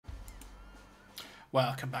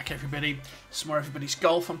Welcome back, everybody. Some more Everybody's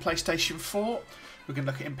Golf on PlayStation 4. We're going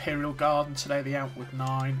to look at Imperial Garden today, the Outward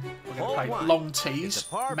 9. We're going to play long tees,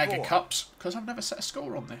 mega cups, because I've never set a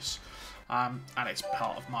score on this. And it's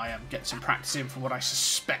part of my get some practice in for what I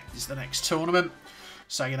suspect is the next tournament.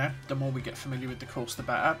 So, you know, the more we get familiar with the course, the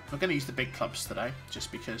better. We're going to use the big clubs today, just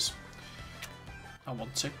because I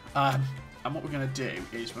want to. And what we're going to do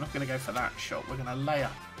is, we're not going to go for that shot. We're going to lay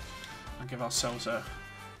up and give ourselves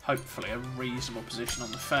hopefully a reasonable position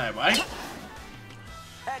on the fairway.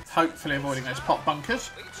 Hopefully avoiding those pot bunkers.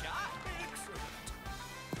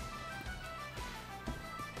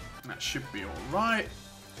 That should be alright.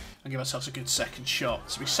 And give ourselves a good second shot.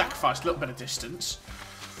 So we sacrificed a little bit of distance.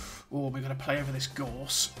 Oh, we're going to play over this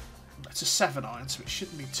gorse. It's a 7-iron, so it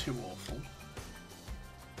shouldn't be too awful.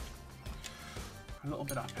 A little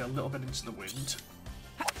bit uphill, a little bit into the wind.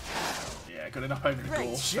 Yeah, got it up over the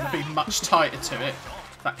gorse. Going to be much tighter to it.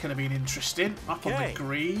 That could have been interesting. Up on the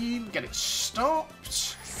green, get it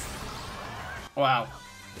stopped. Wow.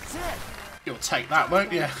 You'll take that,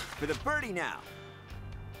 won't you? For the birdie now.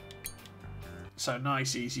 So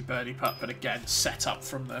nice, easy birdie putt, but again, set up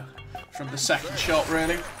from the second shot,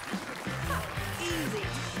 really.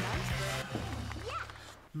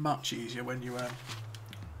 Much easier when you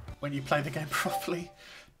play the game properly.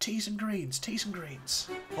 Tees and greens, tees and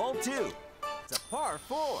greens. Hole 2. It's a par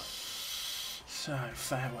 4. So,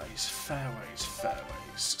 fairways, fairways, fairways.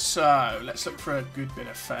 So, let's look for a good bit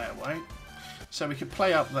of fairway. So, we could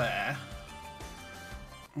play up there.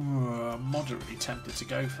 Ooh, I'm moderately tempted to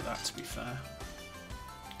go for that, to be fair.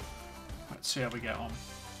 Let's see how we get on.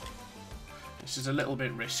 This is a little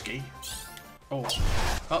bit risky. Oh,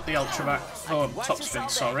 got the ultra back. Oh, topspin,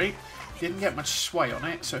 sorry. Didn't get much sway on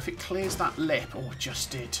it, so if it clears that lip... Oh, it just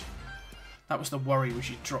did. That was the worry, was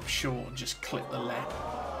you drop short and just clip the lip.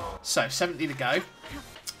 So, 70 to go.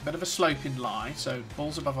 Bit of a sloping lie, so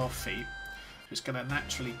ball's above our feet. It's going to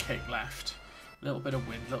naturally kick left. A little bit of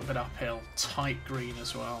wind, a little bit uphill. Tight green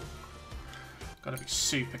as well. Got to be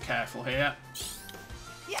super careful here.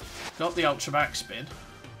 Got the ultra backspin.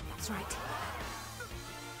 That's right.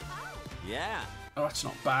 Yeah. Oh, that's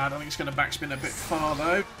not bad. I think it's going to backspin a bit far,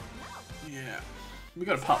 though. Yeah. We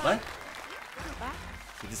got a putt, though.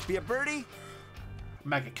 Could this be a birdie?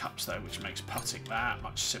 Mega cups, though, which makes putting that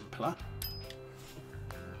much simpler.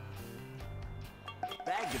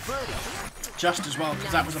 Bag the birdie. Just as well,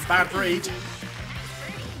 because that was a bad read.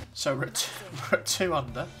 So we're at 2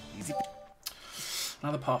 under. Easy.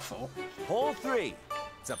 Another par 4. Hole 3.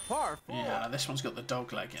 It's a par 4. Yeah, this one's got the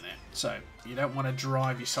dog leg in it. So you don't want to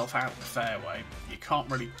drive yourself out the fairway. You can't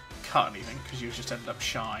really cut anything because you'll just end up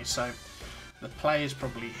shy. So the play is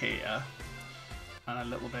probably here and a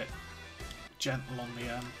little bit gentle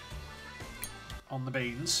on the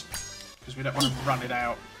beans because we don't want to run it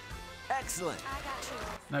out. Excellent.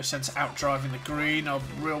 No sense out driving the green. Our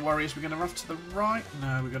real worry is we're going to rough to the right.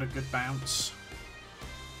 No, we got a good bounce.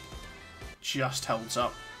 Just holds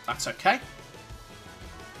up. That's okay.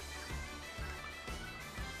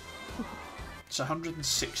 It's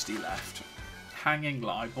 160 left. Hanging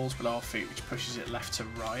lie, balls below our feet, which pushes it left to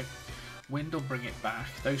right. Wind will bring it back.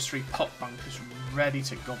 Those 3 pot bunkers ready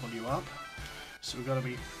to gobble you up. So we've got to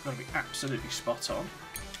be absolutely spot on.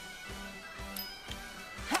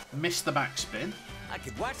 Missed the backspin. I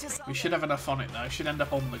could watch this. We should have enough on it though. Should end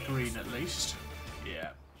up on the green at least. Yeah.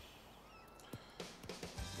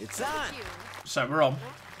 It's on. So we're on.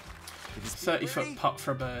 30-foot putt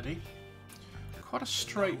for a birdie. Quite a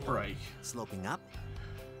straight break. Sloping up.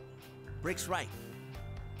 Breaks right.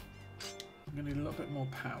 I'm going to need a little bit more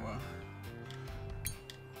power.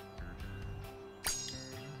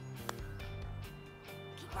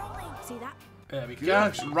 Keep rolling. See that? There we go.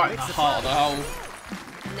 Just right in the heart of the hole.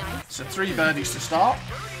 Nice. So 3 birdies to start.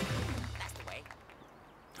 That's the way.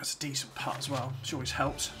 That's a decent putt as well, which always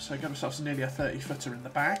helps. So got ourselves nearly a 30-footer in the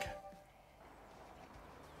bag.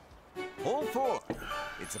 Hole 4.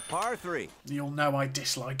 It's a par 3. You'll know I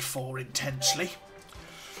dislike 4 intensely.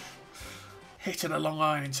 Hitting a long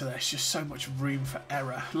iron into there, it's just so much room for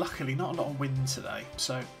error. Luckily, not a lot of wind today,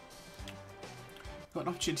 so got an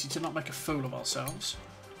opportunity to not make a fool of ourselves.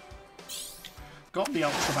 Got the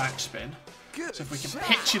ultra backspin. Good. So if we can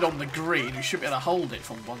pitch it on the green, we should be able to hold it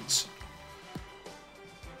for once.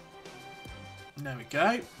 There we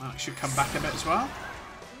go. That should come back a bit as well.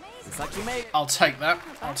 Looks like you made it. I'll take that.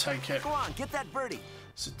 I'll take it. Go on, get that birdie.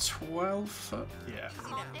 It's a 12-foot. Yeah.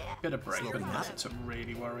 Bit of break, but nothing to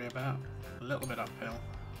really worry about. A little bit uphill.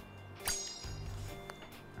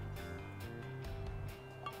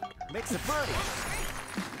 Makes a birdie.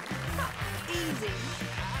 Easy.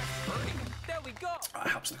 There we go. That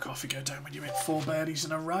helps the coffee go down when you hit 4 birdies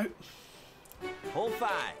in a row. Hole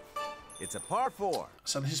 5. It's a par 4.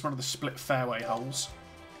 So this is one of the split fairway holes.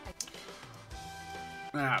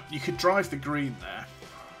 Now, you could drive the green there.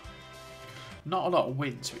 Not a lot of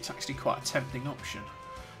wind, so it's actually quite a tempting option.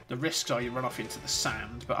 The risks are you run off into the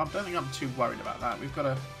sand, but I don't think I'm too worried about that. We've got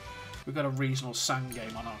a reasonable sand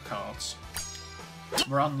game on our cards.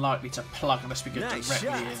 We're unlikely to plug unless we go directly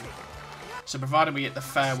in. So provided we hit the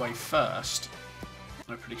fairway first,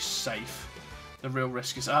 we're pretty safe. The real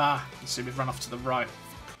risk is let's see, we've run off to the right,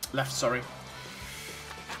 left. Sorry.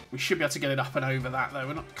 We should be able to get it up and over that though.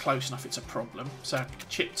 We're not close enough. It's a problem. So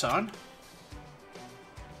chip time.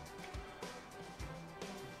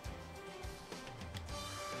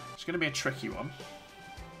 It's going to be a tricky one.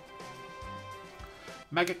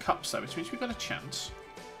 Mega cups though, which means we've got a chance.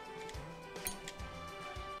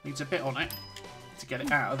 Needs a bit on it to get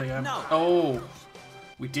it out of the... Oh,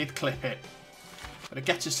 we did clip it. But it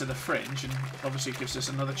gets us to the fringe and obviously gives us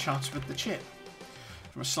another chance with the chip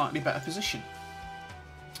from a slightly better position.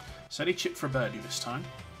 So any chip for a birdie this time.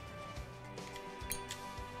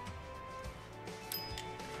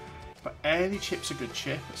 But any chip's a good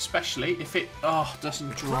chip, especially if it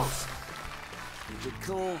doesn't drop.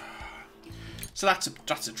 Cool. So that's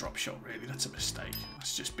a drop shot, really. That's a mistake.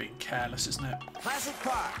 That's just being careless, isn't it? Classic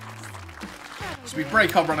par. So we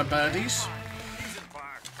break our run of birdies.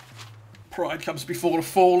 Pride comes before a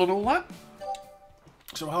fall and all that.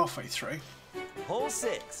 So we're halfway through. Hole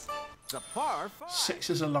 6. It's a par 5. 6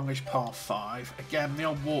 is a longish par 5. Again, the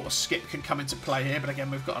old water skip can come into play here, but again,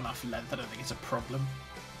 we've got enough length. I don't think it's a problem.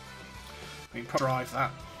 We can probably drive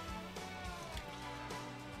that.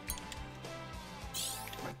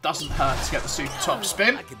 It doesn't hurt to get the super top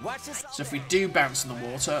spin. So if we do bounce in the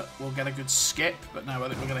water, we'll get a good skip. But no, I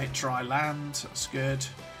think we're going to hit dry land. That's good.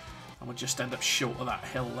 And we'll just end up short of that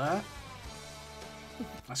hill there.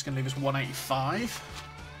 That's going to leave us 185.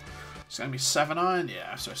 It's going to be 7-iron.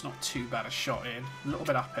 Yeah, so it's not too bad a shot in. A little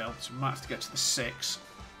bit uphill, so we might have to get to the 6.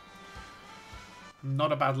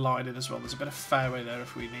 Not a bad line in as well. There's a bit of fairway there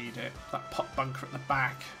if we need it. That pot bunker at the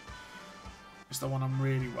back is the one I'm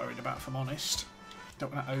really worried about, if I'm honest.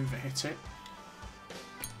 Don't want to overhit it.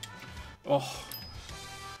 Oh.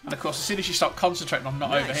 And of course, as soon as you start concentrating on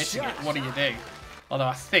not overhitting it, what do? Although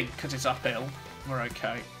I think, because it's uphill, we're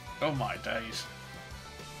okay. Oh my days.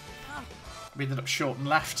 We ended up short and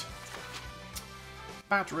left.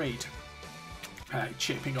 Bad read.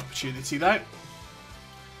 Chipping opportunity though.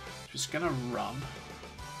 Just going to run.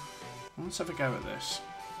 Let's have a go at this.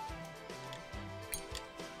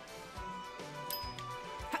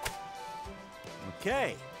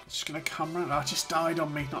 Okay. Just going to come round. Oh, it just died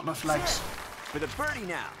on me. Not enough legs. For the birdie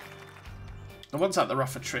now. The ones out the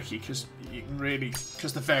rough are tricky because you can really,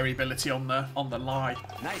 because the variability on the lie.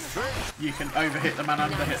 Nice birdie. You can overhit them and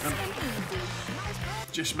underhit them.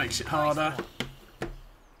 Just makes it harder.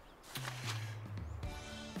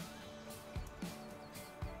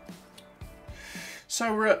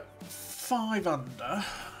 So we're at 5 under,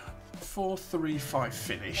 4-3-5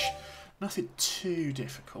 finish. Nothing too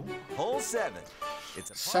difficult. Hole 7. It's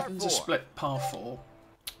a par 4. 7's a split par 4.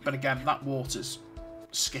 But again, that water's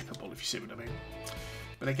skippable, if you see what I mean.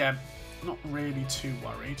 But again, not really too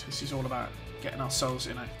worried. This is all about getting ourselves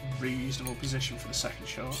in a reasonable position for the second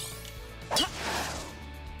shot.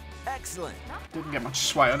 Excellent. Didn't get much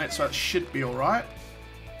sway on it, so that should be alright.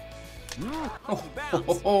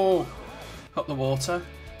 Oh. Up the water.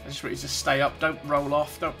 I just want you to stay up. Don't roll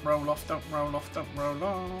off. Don't roll off. Don't roll off. Don't roll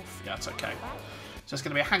off. Yeah, it's okay. So it's going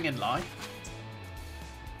to be a hanging lie. A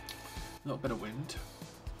little bit of wind.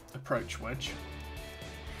 Approach wedge.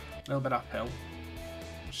 A little bit uphill.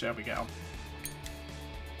 See how we get on.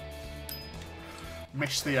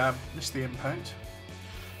 Missed the impact.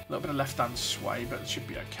 A little bit of left-hand sway, but it should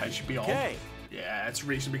be okay. It should be on. Yeah, it's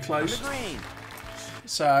reasonably close.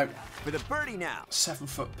 So for the birdie now.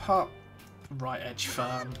 7-foot putt. Right edge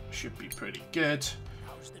firm. Should be pretty good.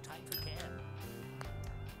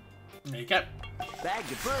 There you go. Bag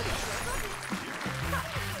the birdie.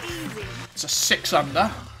 Easy. It's a 6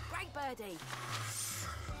 under. Great birdie.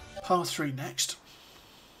 Par 3 next.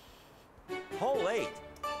 Hole 8.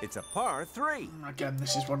 It's a par 3. Again,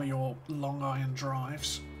 this is one of your long iron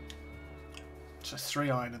drives. It's a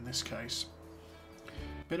 3-iron in this case.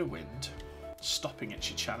 Bit of wind. Stopping it's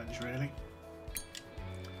your challenge, really.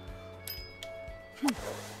 I'm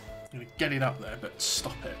going to get it up there, but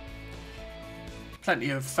stop it.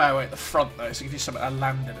 Plenty of fairway at the front, though, so give you something to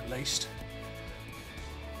land in at least.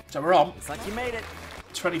 So we're on. Looks like you made it.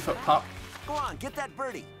 20-foot putt. Go on, get that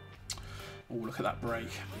birdie. Oh, look at that break.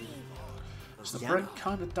 So the break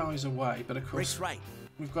kind of dies away, but of course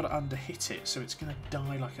we've got to underhit it, so it's going to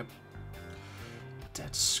die like a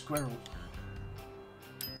dead squirrel.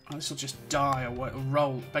 Oh, this will just die away.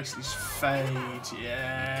 Roll. Basically just fade.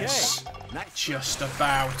 Yes. Okay. Nice. Just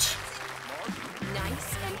about.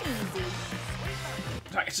 Nice and easy.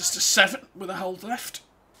 That gets us to 7 with a hold left.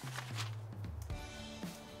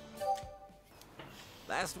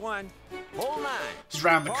 Last one. Hole 9. It's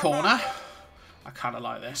round the Par corner. 9. I kind of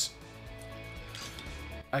like this.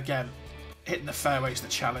 Again, hitting the fairway is the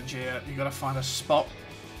challenge here. You've got to find a spot.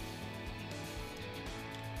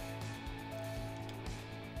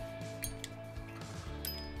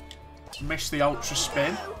 Missed the ultra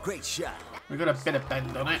spin. Great shot. We've got a bit of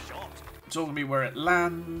bend on it. It's all going to be where it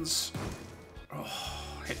lands. Oh,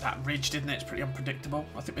 hit that ridge, didn't it? It's pretty unpredictable.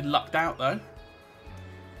 I think we lucked out, though.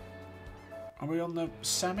 Are we on the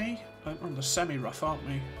semi? We're on the semi-rough, aren't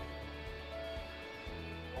we?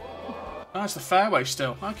 Oh, it's the fairway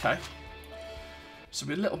still. Okay. So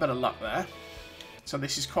with a little bit of luck there. So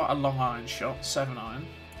this is quite a long iron shot. 7-iron.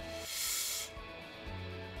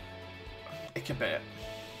 Ick a bit.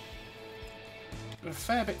 Got a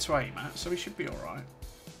fair bit to aim at, so we should be alright.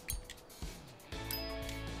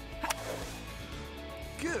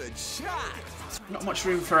 Good shot. Not much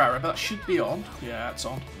room for error, but that should be on. Yeah, it's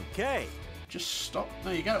on. Okay. Just stop.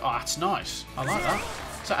 There you go. Oh, that's nice. I like that.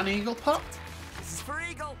 Is that an eagle putt? This is for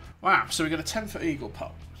eagle. Wow, so we got a 10-foot eagle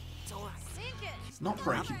putt. It's all right. Not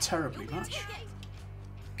breaking terribly much.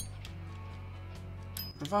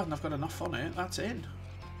 Providing I've got enough on it, that's in.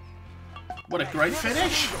 What a great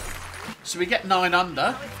finish. So we get 9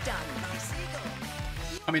 under. It's done.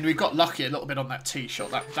 I mean, we got lucky a little bit on that tee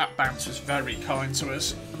shot. That bounce was very kind to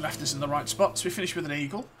us and left us in the right spot. So we finished with an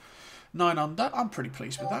eagle. 9 under. I'm pretty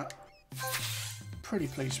pleased with that. Pretty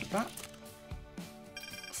pleased with that.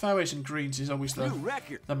 Fairways and greens is always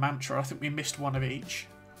the mantra. I think we missed one of each.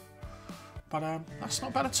 But that's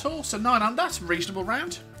not bad at all. So 9 under. That's a reasonable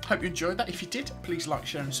round. Hope you enjoyed that. If you did, please like,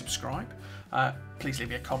 share and subscribe. Please leave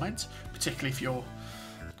me a comment, particularly if you're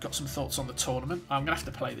got some thoughts on the tournament. I'm going to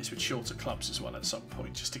have to play this with shorter clubs as well at some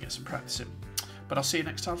point just to get some practice in. But I'll see you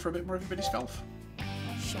next time for a bit more Everybody's Golf.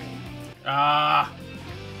 Shame. Ah,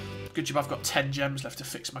 good job I've got 10 gems left to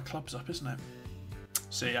fix my clubs up, isn't it?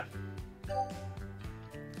 See ya. Nice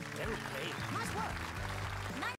work.